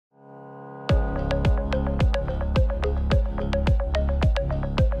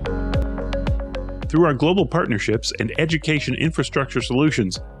Through our global partnerships and education infrastructure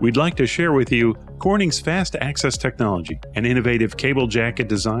solutions, we'd like to share with you Corning's FastAccess Technology, an innovative cable jacket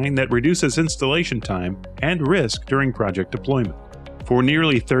design that reduces installation time and risk during project deployment. For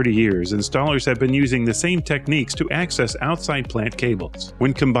nearly 30 years, installers have been using the same techniques to access outside plant cables.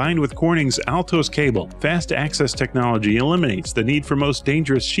 When combined with Corning's Altos cable, FastAccess Technology eliminates the need for most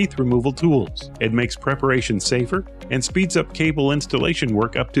dangerous sheath removal tools. It makes preparation safer and speeds up cable installation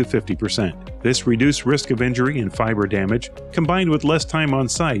work up to 50%. This reduced risk of injury and fiber damage, combined with less time on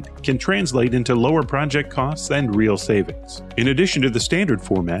site, can translate into lower project costs and real savings. In addition to the standard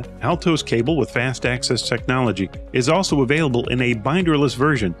format, Altos cable with FastAccess Technology is also available in a BinderLess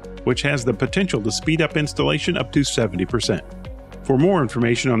version, which has the potential to speed up installation up to 70%. For more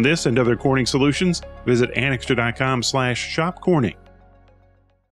information on this and other Corning solutions, visit Anixter.com/shopcorning.